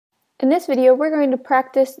In this video, we're going to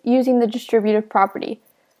practice using the distributive property.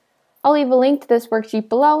 I'll leave a link to this worksheet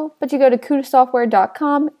below, but you go to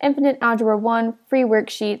KutaSoftware.com, Infinite Algebra 1, free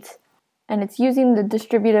worksheets, and it's using the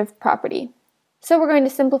distributive property. So we're going to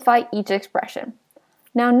simplify each expression.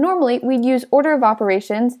 Now normally we'd use order of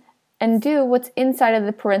operations and do what's inside of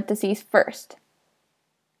the parentheses first.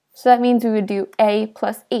 So that means we would do a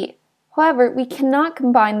plus 8. However, we cannot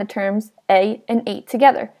combine the terms a and 8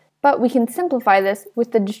 together, but we can simplify this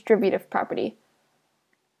with the distributive property.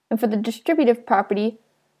 And for the distributive property,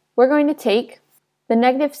 we're going to take the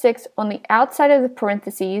negative 6 on the outside of the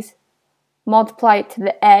parentheses, multiply it to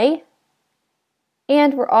the a,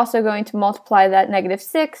 and we're also going to multiply that negative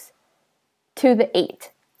 6 to the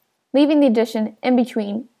 8, leaving the addition in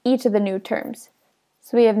between each of the new terms.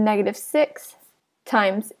 So we have negative 6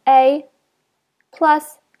 times a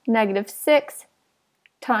plus negative 6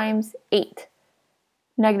 times 8.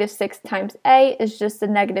 Negative 6 times a is just a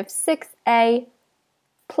negative 6a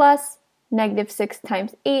plus negative 6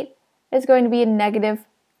 times 8 is going to be a negative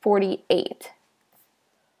 48.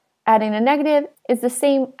 Adding a negative is the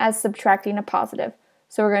same as subtracting a positive.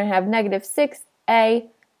 So we're going to have negative 6a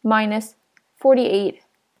minus 48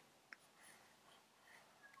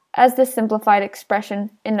 as the simplified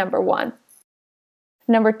expression in number 1.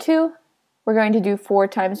 Number 2, we're going to do 4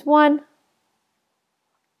 times 1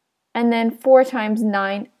 and then 4 times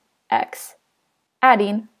 9x,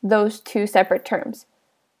 adding those two separate terms.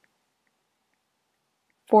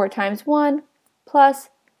 4 times 1 plus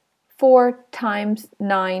 4 times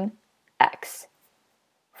 9x.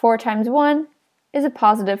 4 times 1 is a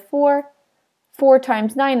positive 4. 4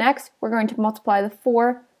 times 9x, we're going to multiply the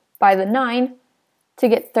 4 by the 9 to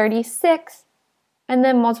get 36, and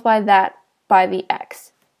then multiply that by the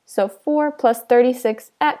x. So 4 plus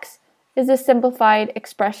 36x is a simplified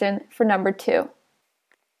expression for number 2.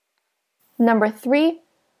 Number 3,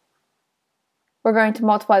 we're going to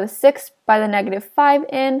multiply the 6 by the negative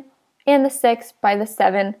 5n and the 6 by the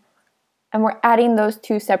 7, and we're adding those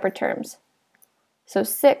two separate terms. So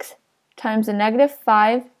 6 times the negative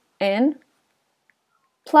 5n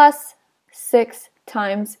plus 6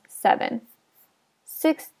 times 7.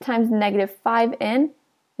 6 times negative 5n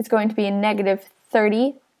is going to be a negative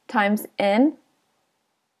 30 times n,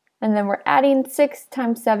 and then we're adding 6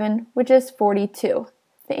 times 7, which is 42.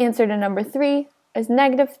 The answer to number 3 is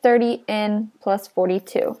negative 30n plus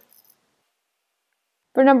 42.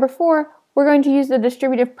 For number 4, we're going to use the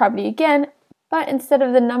distributive property again, but instead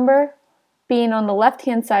of the number being on the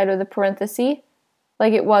left-hand side of the parenthesis,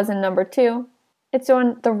 like it was in number 2, it's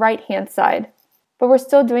on the right-hand side. But we're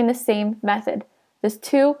still doing the same method. This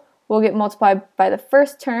 2 will get multiplied by the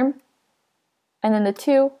first term, and then the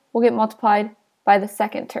 2 will get multiplied by the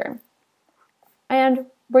second term. And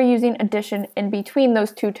we're using addition in between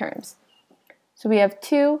those two terms. So we have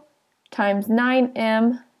 2 times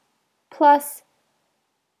 9m plus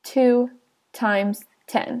 2 times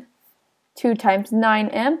 10. 2 times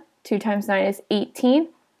 9m, 2 times 9 is 18,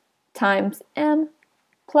 times m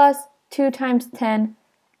plus 2 times 10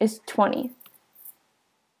 is 20.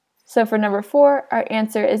 So for number 4, our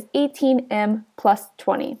answer is 18m plus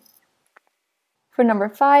 20. For number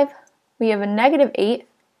 5, we have a negative 8,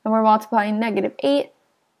 and we're multiplying negative 8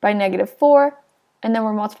 by negative 4, and then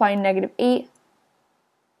we're multiplying negative 8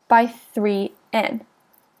 by 3n.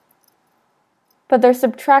 But there's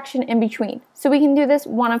subtraction in between, so we can do this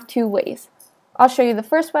one of two ways. I'll show you the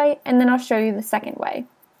first way, and then I'll show you the second way.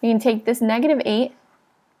 We can take this negative 8,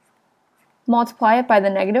 multiply it by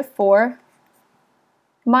the negative 4,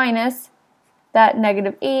 minus that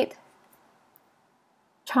negative 8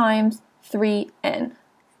 times 3n.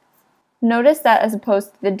 Notice that as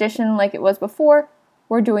opposed to the addition like it was before,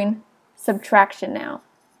 we're doing subtraction now.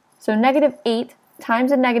 So negative 8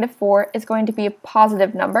 times a negative 4 is going to be a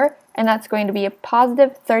positive number, and that's going to be a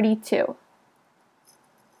positive 32.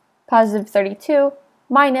 Positive 32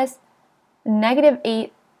 minus negative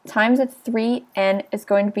 8 times a 3n is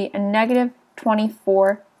going to be a negative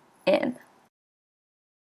 24n.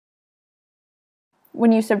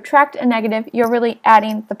 When you subtract a negative, you're really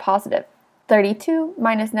adding the positive. 32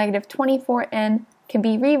 minus negative 24n can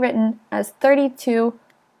be rewritten as 32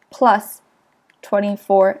 plus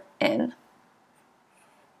 24n.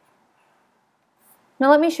 Now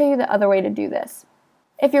let me show you the other way to do this.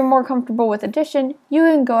 If you're more comfortable with addition, you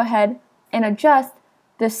can go ahead and adjust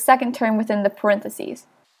this second term within the parentheses.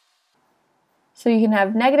 So you can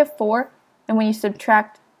have negative 4, and when you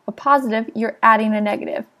subtract a positive, you're adding a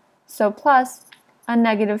negative. So plus a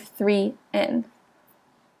negative 3n.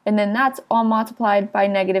 And then that's all multiplied by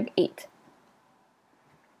negative 8.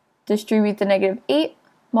 Distribute the negative 8,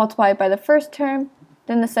 multiply it by the first term,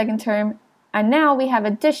 then the second term, And now we have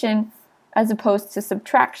addition as opposed to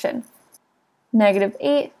subtraction. Negative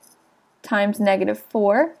 8 times negative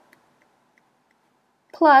 4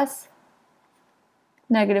 plus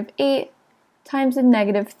negative 8 times a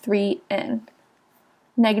negative 3n.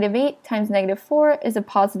 Negative 8 times negative 4 is a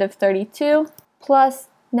positive 32, plus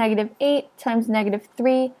negative 8 times negative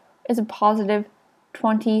 3 is a positive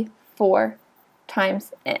 24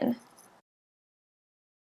 times n.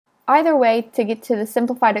 Either way to get to the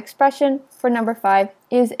simplified expression for number 5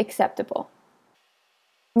 is acceptable.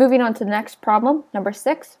 Moving on to the next problem, number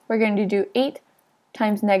 6, we're going to do 8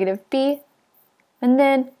 times negative b, and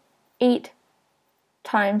then 8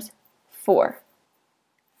 times 4,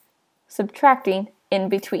 subtracting in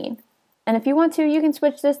between. And if you want to, you can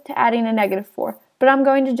switch this to adding a negative 4, but I'm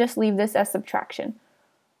going to just leave this as subtraction.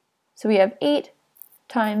 So we have 8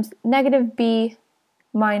 times negative b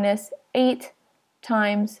minus 8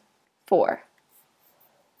 times 4.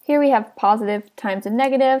 Here we have positive times a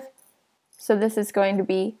negative, so this is going to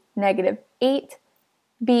be negative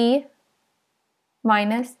 8b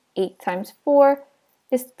minus 8 times 4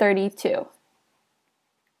 is 32.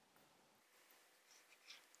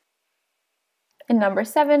 In number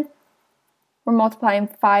 7, we're multiplying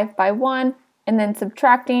 5 by 1 and then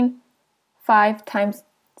subtracting 5 times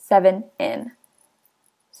 7n.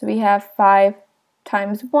 So we have 5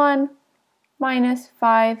 times 1 minus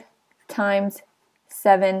 5 times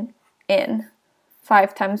 7n.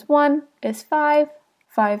 5 times 1 is 5.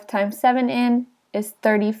 5 times 7n is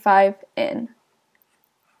 35n.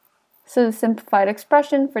 So the simplified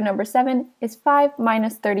expression for number 7 is 5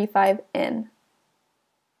 minus 35n.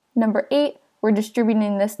 Number 8, we're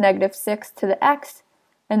distributing this negative 6 to the x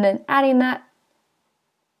and then adding that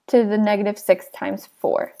to the negative 6 times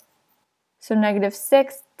 4. So negative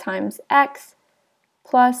 6 times x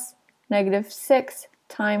plus negative 6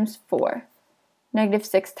 times 4. Negative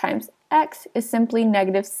 6 times x is simply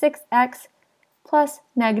negative 6x plus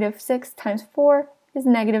negative 6 times 4 is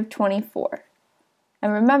negative 24.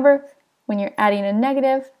 And remember, when you're adding a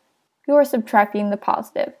negative, you're subtracting the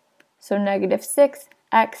positive. So negative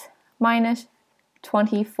 6x minus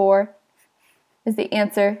 24 is the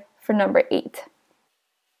answer for number 8.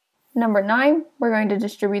 Number 9, we're going to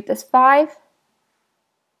distribute this 5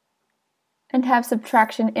 and have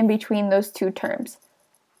subtraction in between those two terms.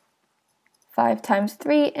 5 times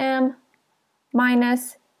 3m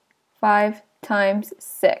minus 5 times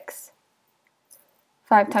 6.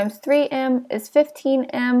 5 times 3m is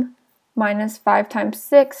 15m minus 5 times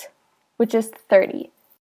 6, which is 30.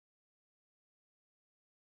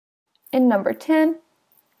 In number 10,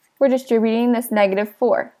 we're distributing this negative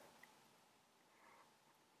 4.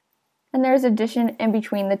 And there's addition in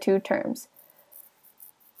between the two terms.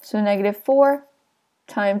 So negative 4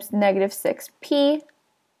 times negative 6p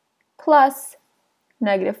plus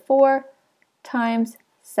negative 4 times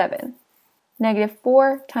 7. Negative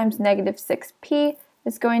 4 times negative 6p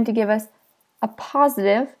is going to give us a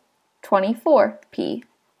positive 24p.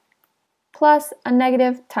 Plus a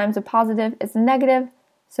negative times a positive is a negative,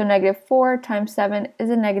 so negative 4 times 7 is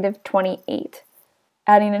a negative 28.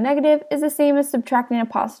 Adding a negative is the same as subtracting a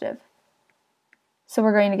positive. So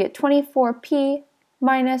we're going to get 24p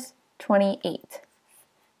minus 28.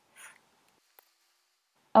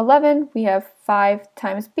 11, we have 5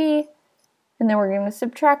 times b, and then we're going to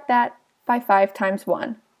subtract that by 5 times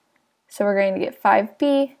 1. So we're going to get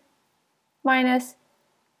 5b minus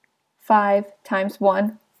 5 times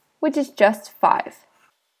 1, which is just 5.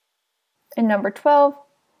 In number 12,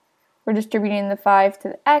 we're distributing the 5 to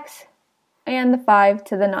the x and the 5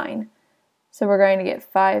 to the 9. So we're going to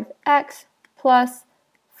get 5x plus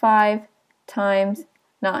 5 times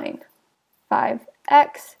 9.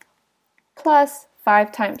 5x plus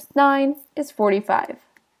 5 times 9 is 45.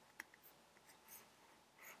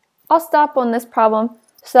 I'll stop on this problem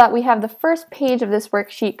so that we have the first page of this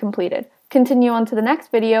worksheet completed. Continue on to the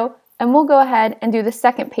next video and we'll go ahead and do the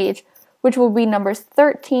second page, which will be numbers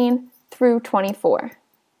 13 through 24.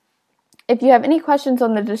 If you have any questions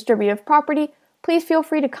on the distributive property, please feel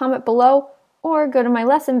free to comment below or go to my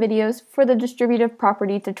lesson videos for the distributive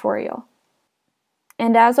property tutorial.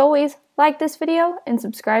 And as always, like this video and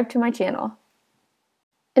subscribe to my channel.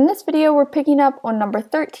 In this video, we're picking up on number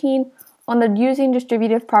 13 on the Using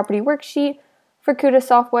Distributive Property worksheet for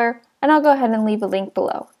KutaSoftware, and I'll go ahead and leave a link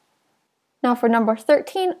below. Now for number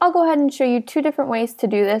 13, I'll go ahead and show you two different ways to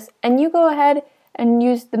do this, and you go ahead and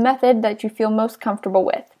use the method that you feel most comfortable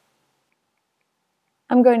with.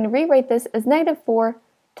 I'm going to rewrite this as negative 4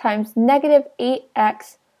 times negative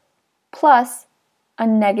 8x plus a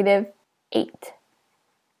negative 8.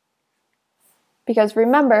 Because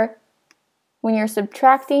remember, when you're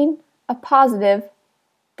subtracting a positive,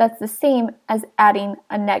 that's the same as adding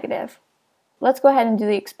a negative. Let's go ahead and do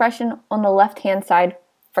the expression on the left-hand side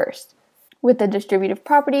first. With the distributive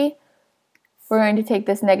property, we're going to take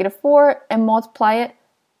this negative 4 and multiply it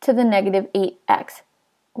to the negative 8x.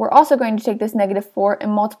 We're also going to take this negative 4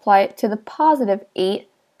 and multiply it to the positive 8,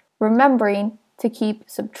 remembering to keep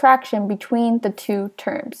subtraction between the two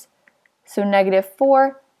terms. So negative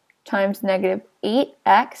 4 times negative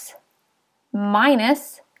 8x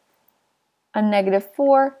minus a negative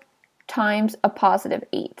 4 times a positive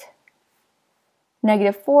 8.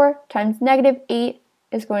 Negative 4 times negative 8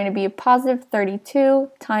 is going to be a positive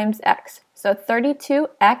 32 times x. So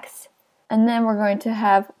 32x, and then we're going to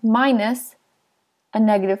have minus a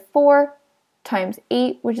negative 4 times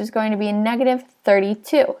 8, which is going to be a negative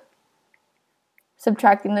 32.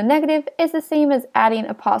 Subtracting the negative is the same as adding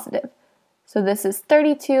a positive. So this is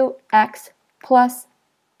 32x plus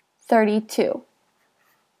 32.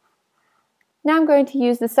 Now I'm going to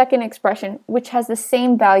use the second expression, which has the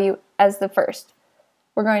same value as the first.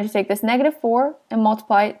 We're going to take this negative 4 and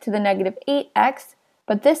multiply it to the negative 8x,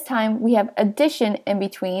 but this time we have addition in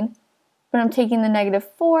between, but I'm taking the negative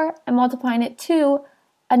 4 and multiplying it to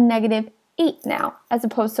a negative 8 now, as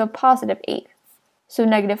opposed to a positive 8. So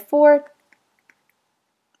negative 4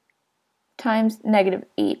 times negative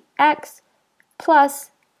 8x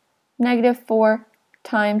plus negative 4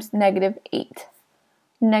 times negative 8.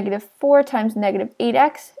 Negative 4 times negative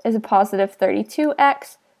 8x is a positive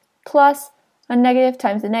 32x plus a negative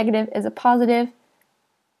times a negative is a positive,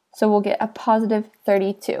 so we'll get a positive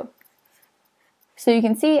 32. So you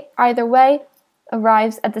can see either way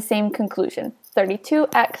arrives at the same conclusion,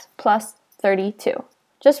 32x plus 32.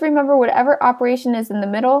 Just remember whatever operation is in the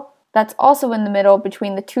middle, that's also in the middle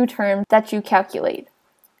between the two terms that you calculate.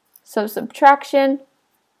 So subtraction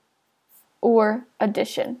or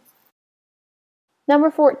addition. Number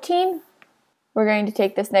 14, we're going to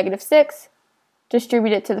take this negative 6,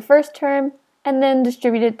 distribute it to the first term, and then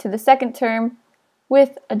distribute it to the second term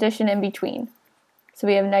with addition in between. So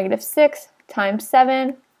we have negative 6 times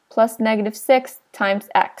 7 plus negative 6 times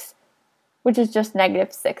x, which is just negative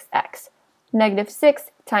 6x. Negative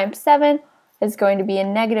 6 times 7 is going to be a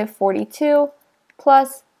negative 42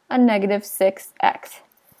 plus a negative 6x.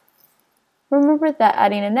 Remember that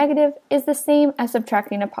adding a negative is the same as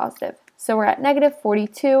subtracting a positive. So we're at negative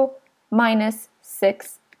 42 minus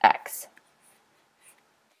 6x.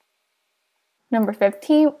 Number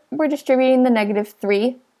 15, we're distributing the negative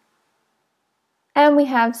 3, and we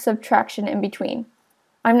have subtraction in between.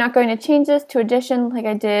 I'm not going to change this to addition like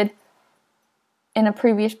I did in a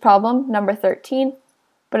previous problem, number 13,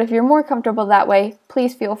 but if you're more comfortable that way,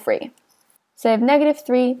 please feel free. So I have negative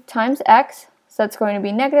 3 times x, so that's going to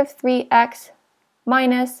be negative 3x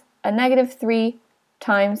minus a negative 3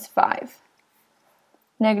 times 5.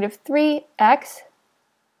 Negative 3x,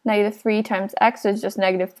 negative 3 times x is just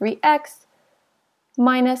negative 3x,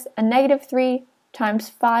 minus a negative 3 times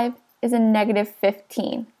 5 is a negative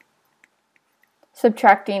 15.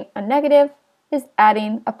 Subtracting a negative is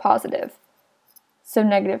adding a positive. So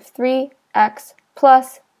negative 3x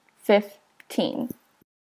plus 15.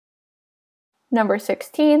 Number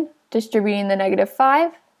 16, distributing the negative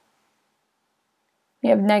 5. We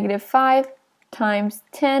have negative 5 times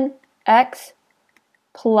 10x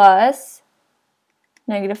plus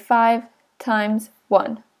negative 5 times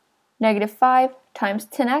 1. Negative 5 times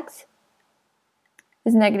 10x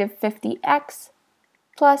is negative 50x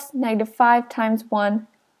plus negative 5 times 1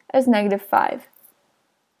 is negative 5.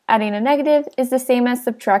 Adding a negative is the same as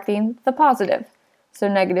subtracting the positive. So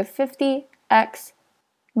negative 50x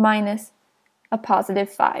minus a positive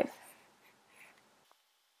 5.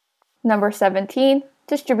 Number 17,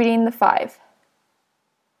 distributing the 5.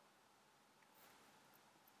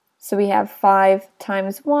 So we have 5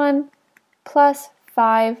 times 1 plus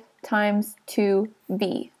 5 times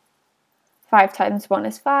 2v. 5 times 1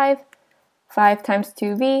 is 5, 5 times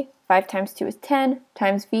 2v, 5 times 2 is 10,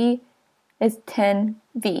 times v is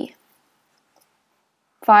 10v.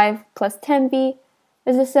 5 plus 10v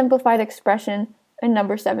is a simplified expression in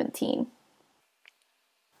number 17.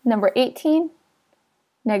 Number 18,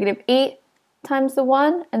 negative 8 times the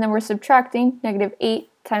 1, and then we're subtracting negative 8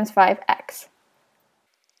 times 5x.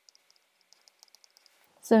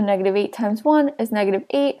 So negative 8 times 1 is negative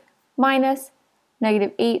 8 minus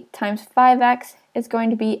negative 8 times 5x is going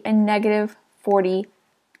to be a negative 40x,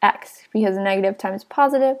 because a negative times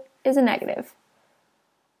positive is a negative.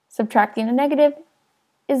 Subtracting a negative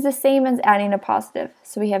is the same as adding a positive.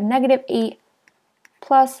 So we have negative 8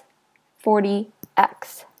 plus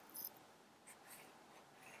 40x.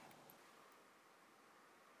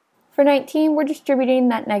 For 19, we're distributing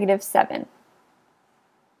that negative 7.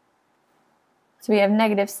 So we have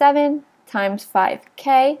negative 7 times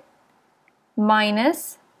 5k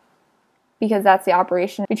minus, because that's the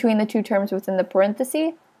operation between the two terms within the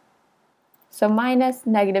parenthesis, so minus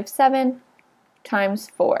negative 7 times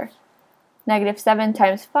 4. Negative 7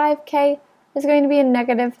 times 5k is going to be a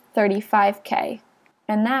negative 35k,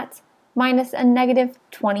 and that's minus a negative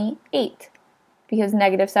 28, because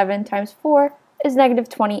negative 7 times 4 is negative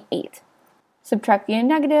 28. Subtracting a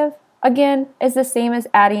negative, again, is the same as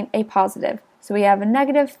adding a positive. So we have a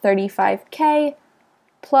negative 35k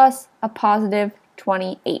plus a positive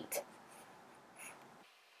 28.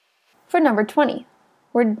 For number 20,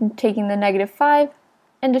 we're taking the negative 5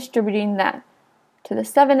 and distributing that to the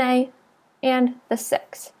 7a and the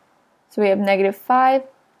 6. So we have negative 5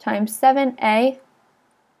 times 7a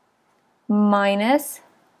minus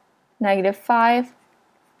negative 5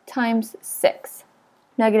 times 6.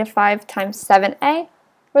 Negative 5 times 7a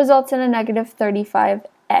results in a negative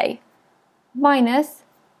 35a minus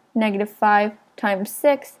negative 5 times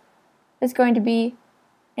 6 is going to be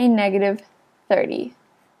a negative 30.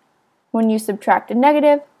 When you subtract a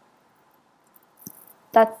negative,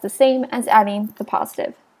 that's the same as adding the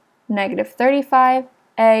positive. Negative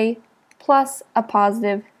 35a plus a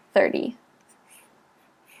positive 30.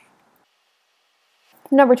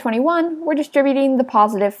 Number 21, we're distributing the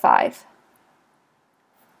positive 5.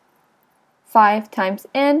 5 times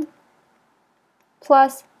n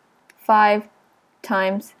plus 5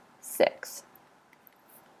 times 6.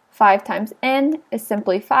 5 times n is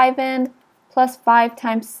simply 5n plus 5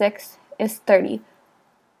 times 6 is 30.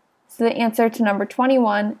 So the answer to number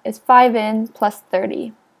 21 is 5n plus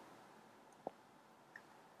 30.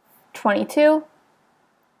 22,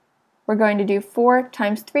 we're going to do 4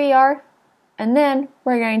 times 3r, and then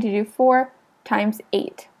we're going to do 4 times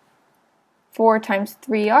 8. 4 times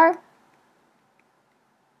 3r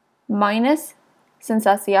minus, since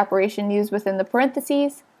that's the operation used within the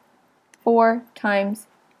parentheses, 4 times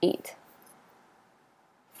 8.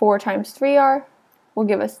 4 times 3r will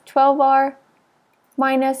give us 12r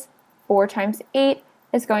minus 4 times 8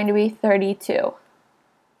 is going to be 32.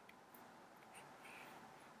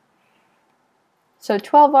 So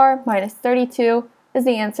 12r minus 32 is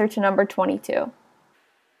the answer to number 22.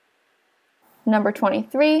 Number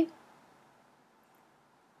 23,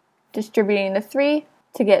 distributing the 3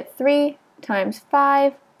 to get 3 times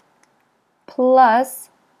 5 plus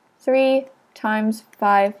 3 times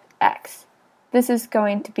 5x. This is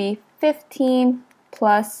going to be 15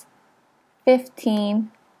 plus 15x.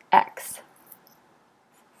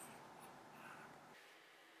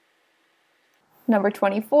 Number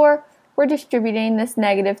 24, we're distributing this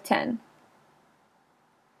negative 10.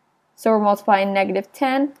 So we're multiplying negative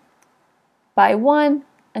 10 by 1,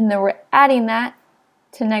 and then we're adding that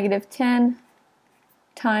to negative 10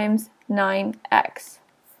 times 9x.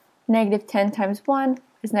 Negative 10 times 1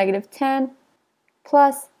 is negative 10,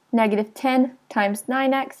 plus negative 10 times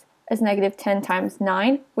 9x is negative 10 times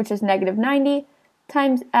 9, which is negative 90,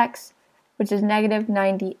 times x, which is negative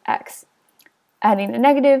 90x. Adding a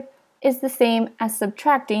negative is the same as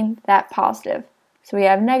subtracting that positive. So we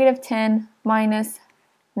have negative 10 minus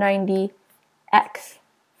 90x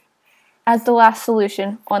as the last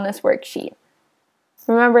solution on this worksheet.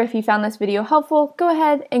 Remember, if you found this video helpful, go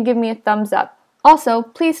ahead and give me a thumbs up. Also,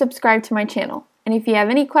 please subscribe to my channel. And if you have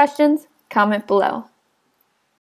any questions, comment below.